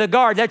captain of the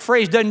guard. That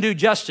phrase doesn't do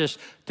justice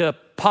to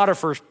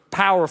Potiphar's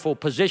powerful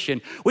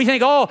position. We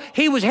think, oh,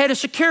 he was head of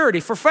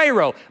security for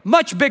Pharaoh.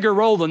 Much bigger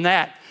role than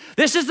that.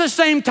 This is the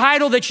same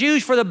title that's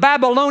used for the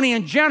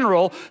Babylonian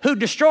general who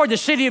destroyed the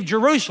city of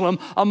Jerusalem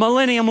a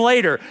millennium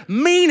later,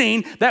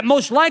 meaning that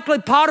most likely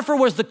Potiphar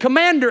was the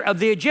commander of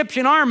the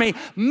Egyptian army,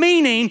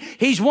 meaning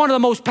he's one of the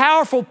most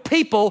powerful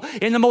people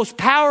in the most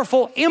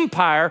powerful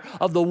empire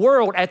of the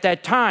world at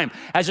that time.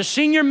 As a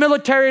senior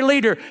military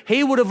leader,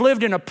 he would have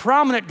lived in a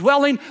prominent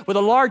dwelling with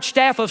a large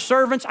staff of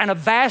servants and a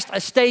vast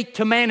estate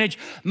to manage,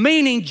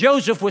 meaning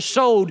Joseph was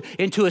sold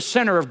into a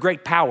center of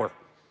great power.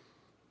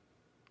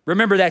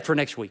 Remember that for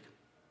next week.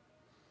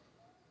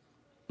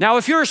 Now,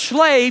 if you're a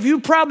slave, you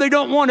probably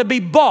don't want to be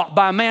bought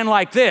by a man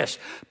like this.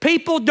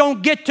 People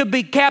don't get to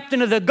be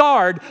captain of the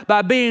guard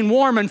by being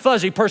warm and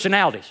fuzzy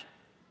personalities.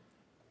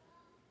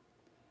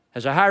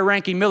 As a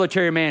high-ranking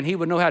military man, he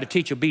would know how to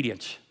teach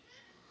obedience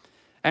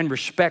and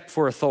respect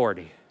for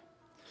authority.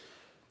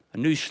 A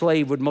new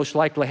slave would most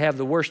likely have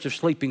the worst of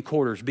sleeping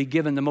quarters, be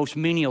given the most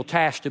menial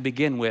tasks to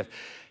begin with.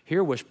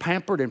 Here was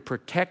pampered and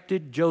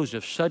protected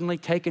Joseph suddenly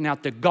taking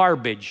out the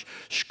garbage,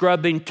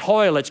 scrubbing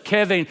toilets,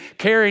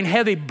 carrying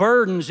heavy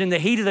burdens in the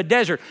heat of the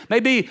desert.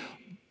 Maybe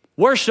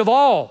worst of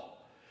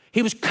all,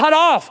 he was cut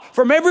off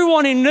from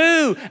everyone he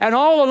knew and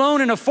all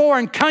alone in a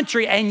foreign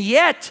country. And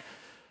yet,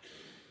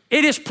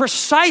 it is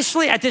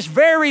precisely at this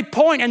very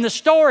point in the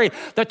story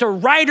that the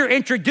writer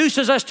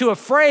introduces us to a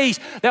phrase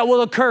that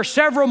will occur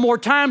several more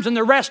times in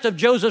the rest of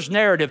Joseph's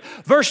narrative.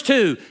 Verse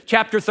 2,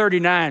 chapter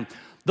 39.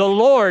 The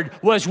Lord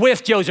was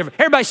with Joseph.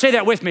 Everybody say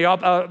that with me.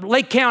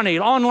 Lake County,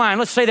 online,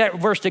 let's say that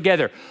verse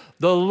together.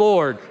 The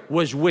Lord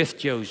was with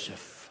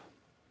Joseph.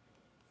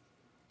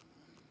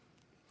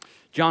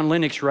 John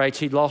Lennox writes,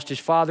 he'd lost his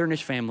father and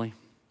his family.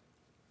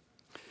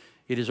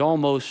 It is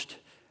almost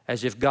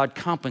as if God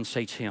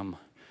compensates him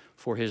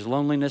for his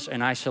loneliness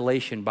and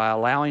isolation by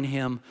allowing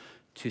him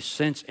to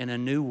sense in a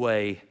new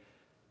way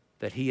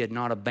that he had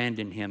not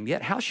abandoned him.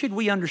 Yet, how should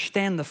we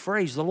understand the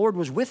phrase, the Lord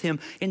was with him,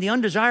 in the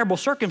undesirable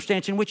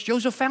circumstance in which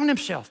Joseph found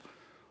himself?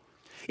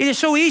 It is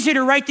so easy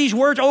to write these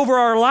words over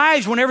our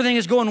lives when everything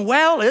is going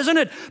well, isn't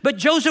it? But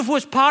Joseph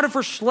was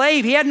Potiphar's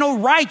slave. He had no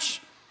rights.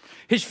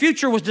 His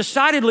future was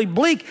decidedly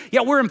bleak,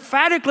 yet we're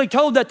emphatically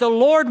told that the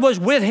Lord was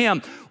with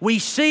him. We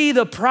see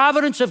the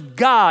providence of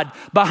God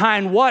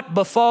behind what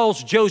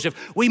befalls Joseph.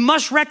 We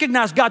must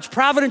recognize God's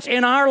providence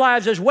in our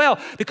lives as well,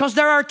 because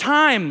there are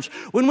times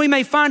when we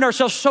may find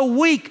ourselves so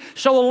weak,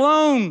 so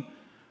alone,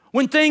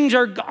 when things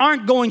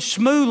aren't going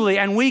smoothly,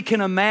 and we can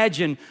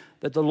imagine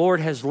that the Lord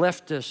has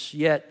left us.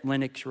 Yet,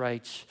 Lennox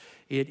writes,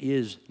 it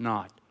is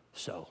not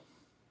so.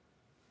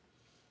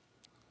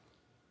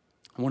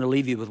 I want to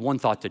leave you with one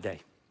thought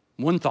today.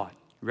 One thought.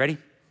 Ready?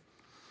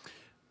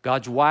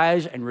 God's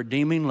wise and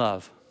redeeming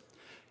love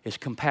is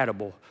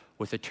compatible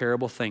with the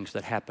terrible things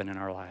that happen in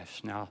our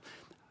lives. Now,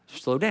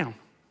 slow down.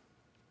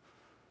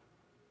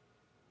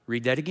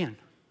 Read that again.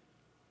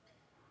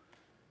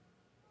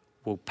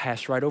 We'll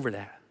pass right over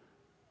that.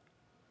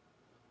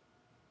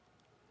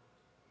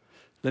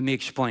 Let me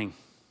explain.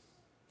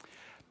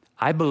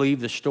 I believe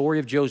the story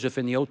of Joseph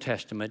in the Old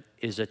Testament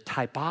is a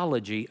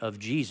typology of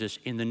Jesus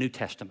in the New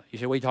Testament. You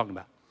say, what are you talking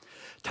about?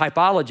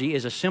 Typology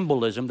is a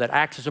symbolism that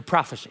acts as a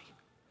prophecy.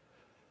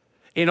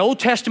 In Old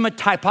Testament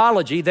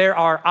typology, there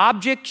are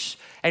objects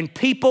and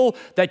people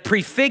that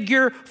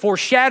prefigure,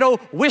 foreshadow,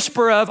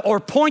 whisper of, or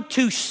point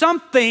to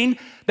something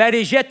that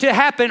is yet to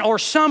happen, or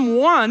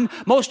someone,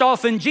 most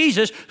often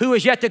Jesus, who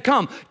is yet to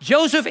come.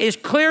 Joseph is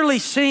clearly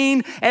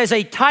seen as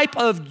a type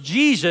of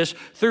Jesus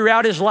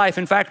throughout his life.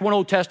 In fact, one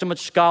Old Testament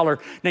scholar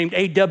named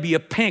A.W.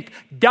 Pink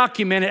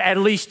documented at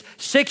least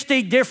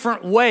 60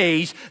 different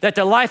ways that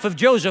the life of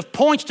Joseph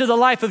points to the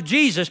life of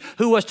Jesus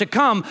who was to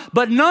come,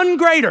 but none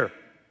greater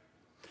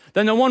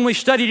than the one we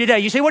study today.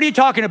 You say, what are you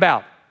talking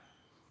about?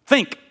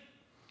 Think.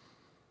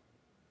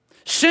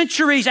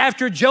 Centuries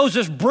after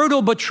Joseph's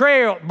brutal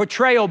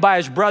betrayal by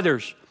his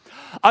brothers,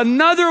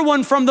 another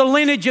one from the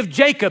lineage of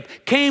Jacob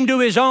came to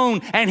his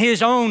own, and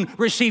his own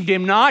received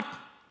him not.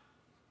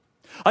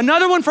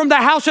 Another one from the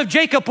house of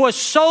Jacob was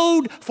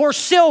sold for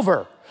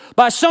silver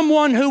by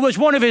someone who was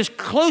one of his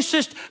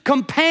closest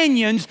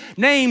companions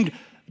named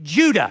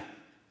Judah.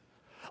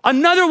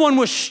 Another one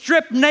was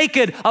stripped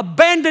naked,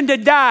 abandoned to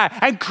die,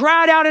 and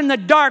cried out in the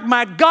dark,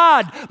 my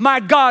God,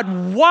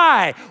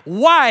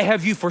 why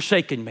have you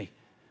forsaken me?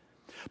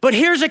 But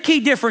here's a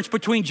key difference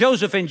between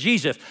Joseph and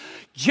Jesus.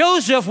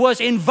 Joseph was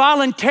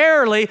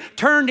involuntarily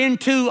turned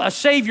into a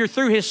savior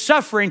through his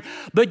suffering,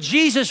 but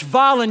Jesus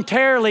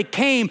voluntarily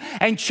came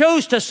and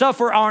chose to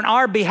suffer on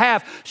our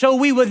behalf so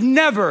we would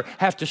never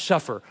have to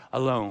suffer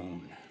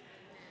alone.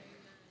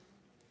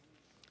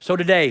 So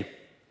today,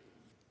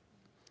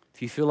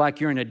 if you feel like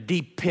you're in a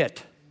deep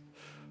pit,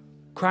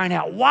 crying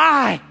out,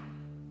 why?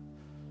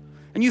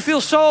 And you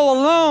feel so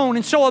alone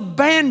and so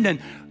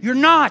abandoned, you're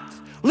not.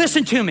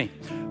 Listen to me.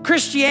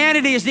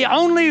 Christianity is the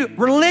only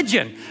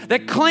religion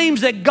that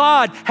claims that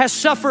God has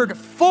suffered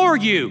for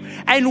you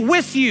and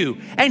with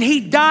you, and he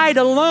died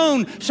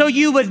alone so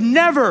you would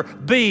never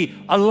be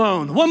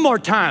alone. One more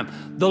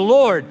time. The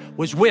Lord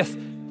was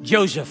with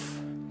Joseph,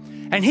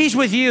 and he's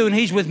with you and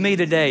he's with me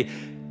today.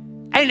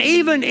 And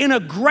even in a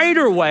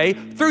greater way,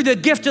 through the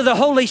gift of the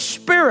Holy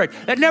Spirit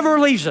that never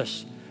leaves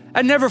us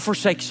and never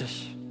forsakes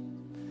us.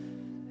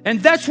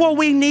 And that's what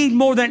we need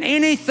more than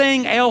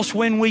anything else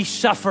when we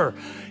suffer.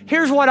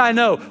 Here's what I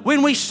know.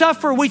 When we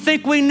suffer, we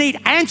think we need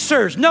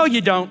answers. No,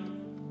 you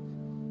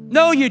don't.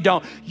 No, you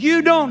don't.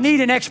 You don't need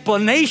an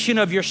explanation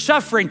of your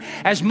suffering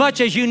as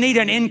much as you need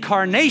an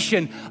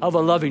incarnation of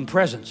a loving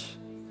presence.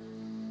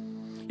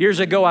 Years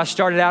ago, I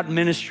started out in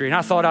ministry, and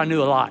I thought I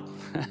knew a lot.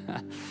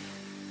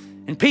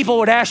 And people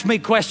would ask me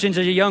questions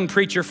as a young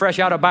preacher fresh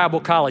out of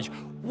Bible college.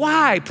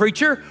 Why,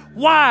 preacher?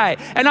 Why?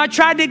 And I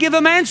tried to give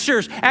them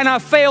answers, and I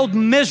failed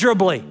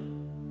miserably.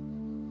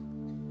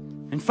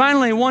 And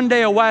finally, one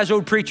day, a wise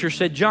old preacher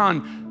said,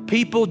 John,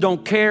 people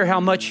don't care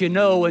how much you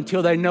know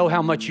until they know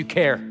how much you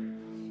care.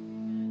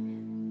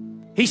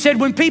 He said,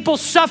 when people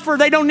suffer,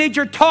 they don't need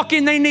your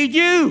talking, they need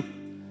you.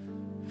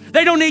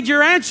 They don't need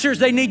your answers,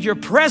 they need your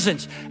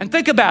presence. And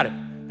think about it.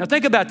 Now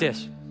think about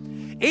this.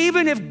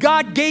 Even if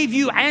God gave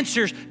you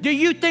answers, do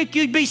you think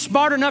you'd be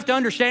smart enough to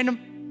understand them?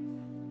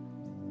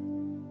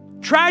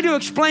 Try to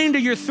explain to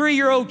your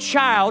 3-year-old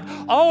child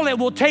all it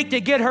will take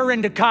to get her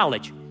into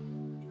college.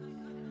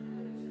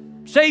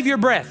 Save your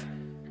breath.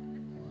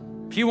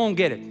 She won't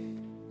get it.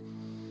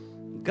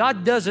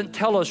 God doesn't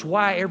tell us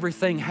why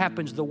everything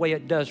happens the way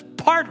it does,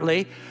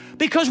 partly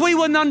because we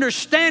wouldn't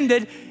understand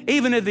it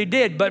even if He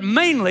did, but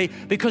mainly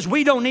because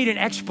we don't need an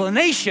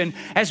explanation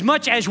as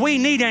much as we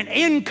need an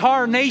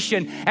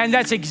incarnation, and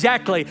that's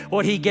exactly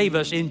what He gave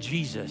us in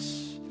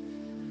Jesus.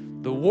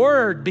 The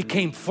Word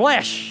became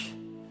flesh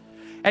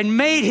and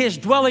made His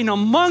dwelling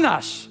among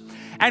us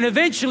and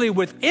eventually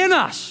within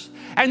us,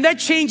 and that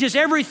changes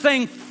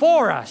everything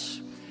for us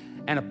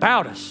and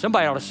about us.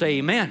 Somebody ought to say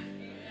amen.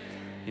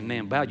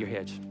 Amen. Bow your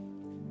heads.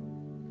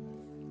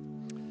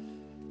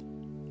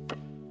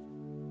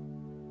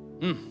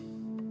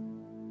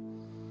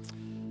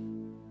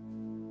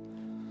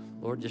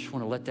 Lord, just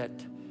want to let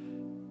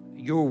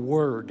your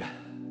word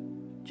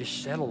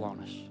just settle on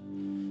us.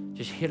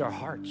 Just hit our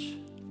hearts.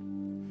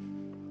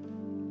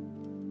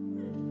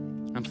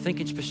 I'm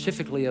thinking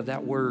specifically of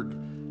that word.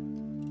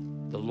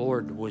 The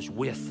Lord was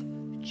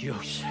with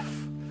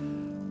Joseph.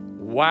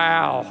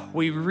 Wow,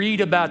 we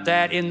read about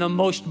that in the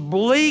most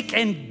bleak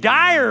and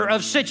dire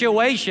of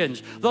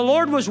situations. The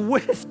Lord was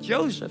with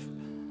Joseph.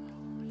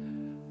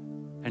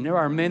 And there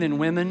are men and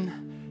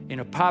women in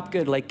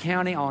Apopka, Lake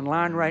County,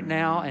 online right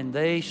now, and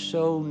they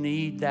so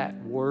need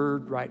that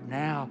word right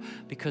now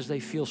because they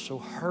feel so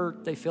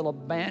hurt. They feel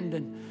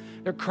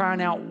abandoned. They're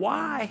crying out,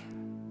 why?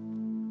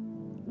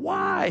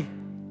 Why?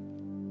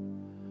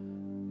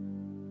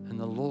 And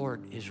the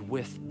Lord is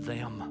with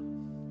them.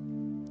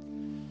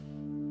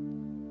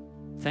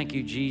 Thank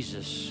you,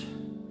 Jesus,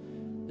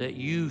 that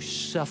you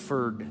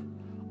suffered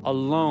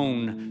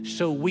alone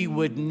so we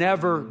would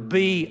never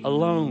be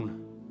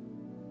alone.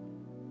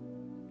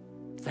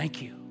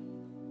 Thank you.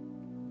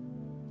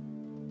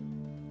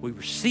 We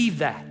receive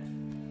that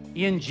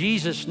in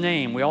Jesus'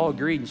 name. We all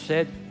agreed and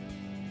said.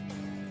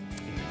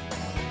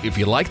 If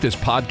you like this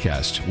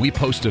podcast, we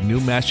post a new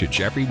message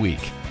every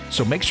week.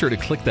 So make sure to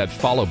click that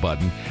follow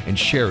button and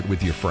share it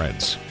with your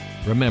friends.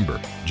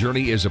 Remember,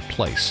 Journey is a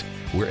place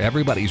where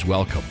everybody's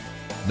welcome.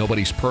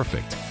 Nobody's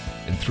perfect,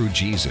 and through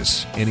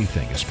Jesus,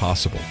 anything is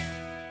possible.